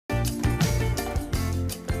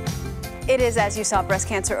It is, as you saw, Breast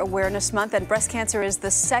Cancer Awareness Month, and breast cancer is the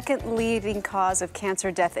second leading cause of cancer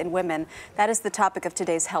death in women. That is the topic of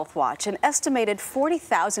today's Health Watch. An estimated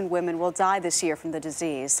 40,000 women will die this year from the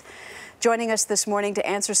disease. Joining us this morning to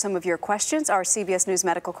answer some of your questions are CBS News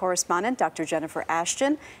medical correspondent Dr. Jennifer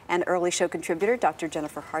Ashton and early show contributor Dr.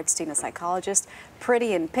 Jennifer Hartstein, a psychologist,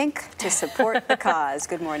 pretty in pink to support the cause.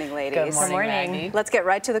 Good morning, ladies. Good morning, Maggie. Let's get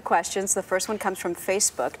right to the questions. The first one comes from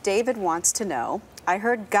Facebook. David wants to know, I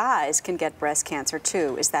heard guys can get breast cancer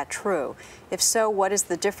too. Is that true? If so, what is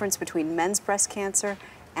the difference between men's breast cancer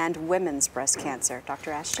and women's breast cancer?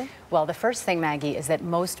 Dr. Ashton? Well, the first thing, Maggie, is that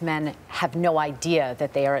most men have no idea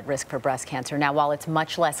that they are at risk for breast cancer. Now, while it's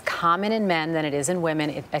much less common in men than it is in women,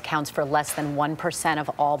 it accounts for less than 1% of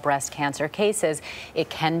all breast cancer cases. It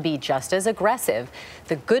can be just as aggressive.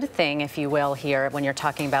 The good thing, if you will, here, when you're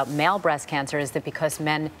talking about male breast cancer, is that because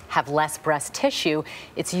men have less breast tissue,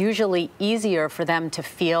 it's usually easier for them to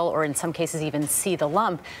feel, or in some cases even see, the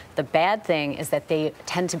lump. The bad thing is that they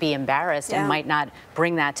tend to be embarrassed and might not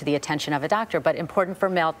bring that to the attention of a doctor. But important for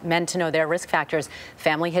men to know their risk factors: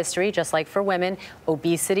 family history, just like for women,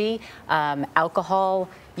 obesity, alcohol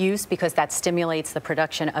use, because that stimulates the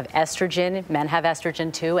production of estrogen. Men have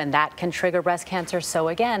estrogen too, and that can trigger breast cancer. So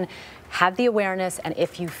again, have the awareness, and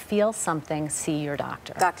if you feel something, see your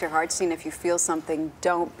doctor. Dr. Hartstein, if you feel something,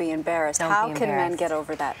 don't be embarrassed. How can men get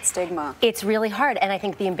over that stigma? It's really hard, and I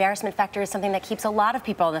think the embarrassment factor is something that keeps a lot of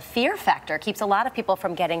people, the fear factor keeps a lot of people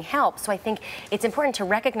from getting help. So I think it's important to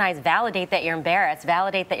recognize, validate that you're embarrassed,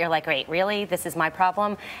 validate that you're like, wait, really, this is my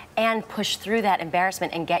problem, and push through that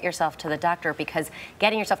embarrassment and get yourself to the doctor, because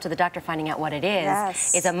getting yourself to the doctor, finding out what it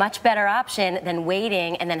is a much better option than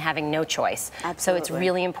waiting and then having no choice. Absolutely. So it's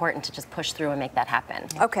really important to just push through and make that happen.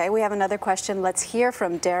 Okay, we have another question. Let's hear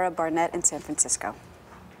from Dara Barnett in San Francisco.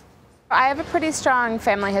 I have a pretty strong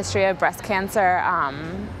family history of breast cancer.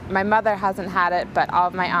 My mother hasn't had it, but all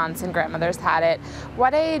of my aunts and grandmothers had it.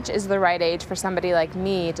 What age is the right age for somebody like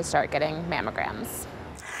me to start getting mammograms?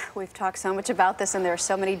 We've talked so much about this, and there are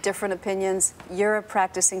so many different opinions. You're a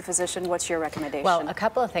practicing physician. What's your recommendation? Well, a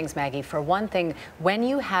couple of things, Maggie. For one thing, when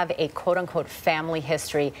you have a quote-unquote family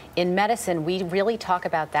history, in medicine, we really talk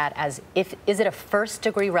about that as is it a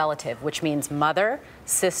first-degree relative, which means mother,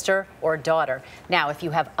 sister, or daughter. Now, if you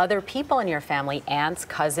have other people in your family, aunts,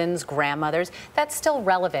 cousins, grandmothers, that's still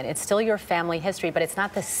relevant. It's still your family history, but it's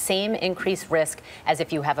not the same increased risk as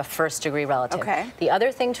if you have a first-degree relative. Okay. The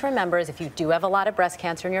other thing to remember is if you do have a lot of breast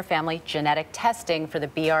cancer in your family, genetic testing for the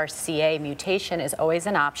BRCA mutation is always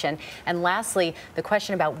an option. And lastly, the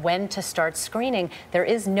question about when to start screening, there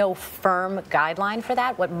is no firm guideline for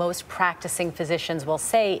that. What most practicing physicians will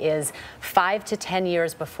say is 5 to 10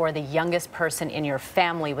 years before the youngest person in your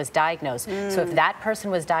family was diagnosed. So if that person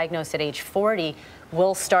was diagnosed at age 40,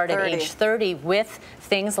 we'll start at age 30 with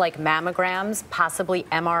things like mammograms, possibly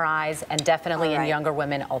MRIs, and definitely in younger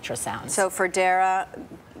women, ultrasounds. So for Dara,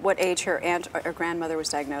 what age her aunt or grandmother was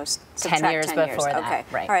diagnosed? 10 years before that. Okay.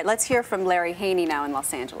 Right. All right, let's hear from Larry Haney now in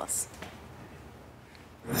Los Angeles.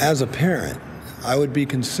 As a parent, I would be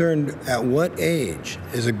concerned at what age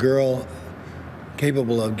is a girl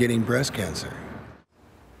capable of getting breast cancer?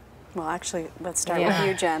 Well, actually, let's start with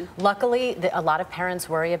you, Jen. Luckily, a lot of parents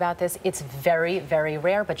worry about this. It's very, very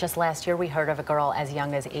rare, but just last year we heard of a girl as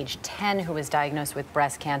young as age 10 who was diagnosed with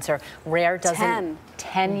breast cancer. Rare doesn't...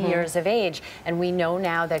 10 years of age, and we know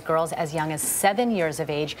now that girls as young as 7 years of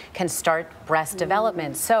age can start breast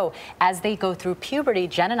development. So as they go through puberty,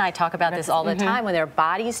 Jen and I talk about this all the time, when their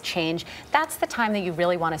bodies change, that's the time that you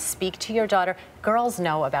really want to speak to your daughter. Girls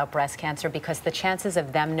know about breast cancer because the chances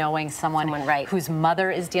of them knowing someone whose mother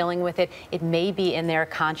is dealing with it, it may be in their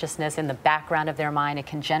consciousness, in the background of their mind. It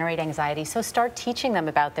can generate anxiety. So start teaching them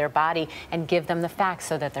about their body and give them the facts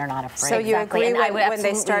so that they're not afraid. So you agree when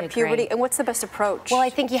they start puberty? And what's the best approach? Well, I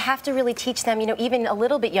think you have to really teach them, you know, even a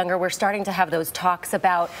little bit younger, we're starting to have those talks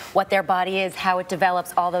about what their body is, how it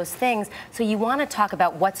develops, all those things. So you want to talk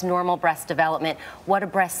about what's normal breast development, what do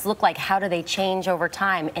breasts look like, how do they change over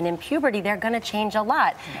time. And in puberty, they're going to change a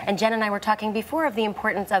lot. And Jen and I were talking before of the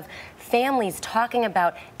importance of families talking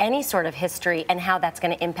about any sort of history and how that's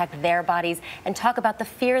going to impact their bodies, and talk about the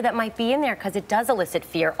fear that might be in there, because it does elicit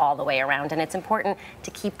fear all the way around. And it's important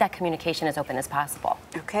to keep that communication as open as possible.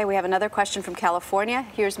 Okay, we have another question from California.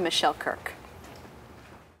 Here's Michelle Kirk.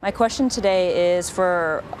 My question today is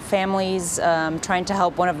for families trying to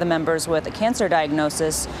help one of the members with a cancer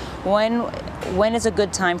diagnosis. When is a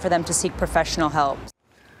good time for them to seek professional help?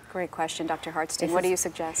 Great question, Dr. Hartstein. What do you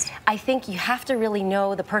suggest? I think you have to really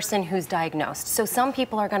know the person who's diagnosed. So some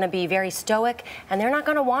people are going to be very stoic, and they're not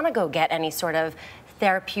going to want to go get any sort of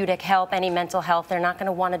therapeutic help, any mental health, they're not going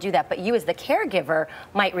to want to do that. But you as the caregiver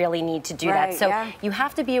might really need to do that. So you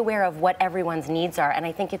have to be aware of what everyone's needs are. And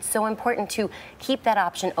I think it's so important to keep that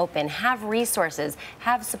option open, have resources,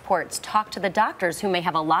 have supports, talk to the doctors who may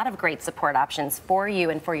have a lot of great support options for you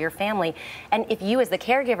and for your family. And if you as the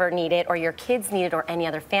caregiver need it, or your kids need it, or any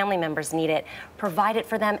other family members need it, provide it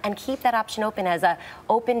for them and keep that option open as an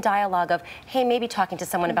open dialogue of, hey, maybe talking to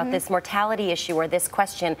someone about this mortality issue or this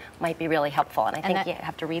question might be really helpful. And I think you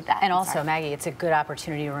have to read that. And also, Maggie, it's a good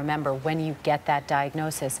opportunity to remember when you get that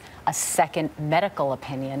diagnosis, a second medical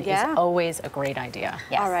opinion is always a great idea.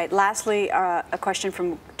 Yes. All right, lastly, a question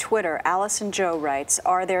from Twitter. Allison Joe writes,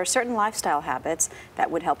 are there certain lifestyle habits that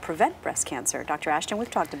would help prevent breast cancer? Dr. Ashton, we've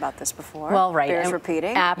talked about this before. Well, right. Bears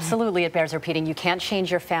repeating. Absolutely, it bears repeating. You can't change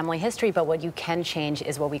your family history, but what you can change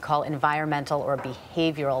is what we call environmental or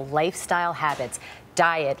behavioral lifestyle habits.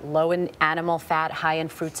 Diet, low in animal fat, high in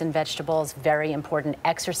fruits and vegetables, very important.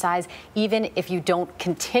 Exercise, even if you don't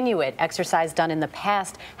continue it, exercise done in the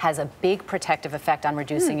past has a big protective effect on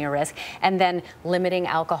reducing your risk. And then limiting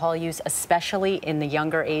alcohol use, especially in the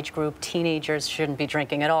younger age group. Teenagers shouldn't be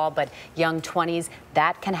drinking at all, but young 20s,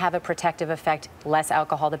 that can have a protective effect. Less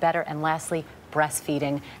alcohol, the better. And lastly,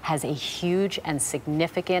 breastfeeding has a huge and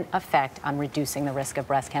significant effect on reducing the risk of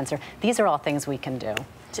breast cancer. These are all things we can do.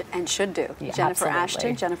 And should do. Yeah, Jennifer absolutely.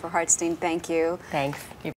 Ashton, Jennifer Hartstein, thank you. Thanks.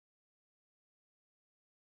 You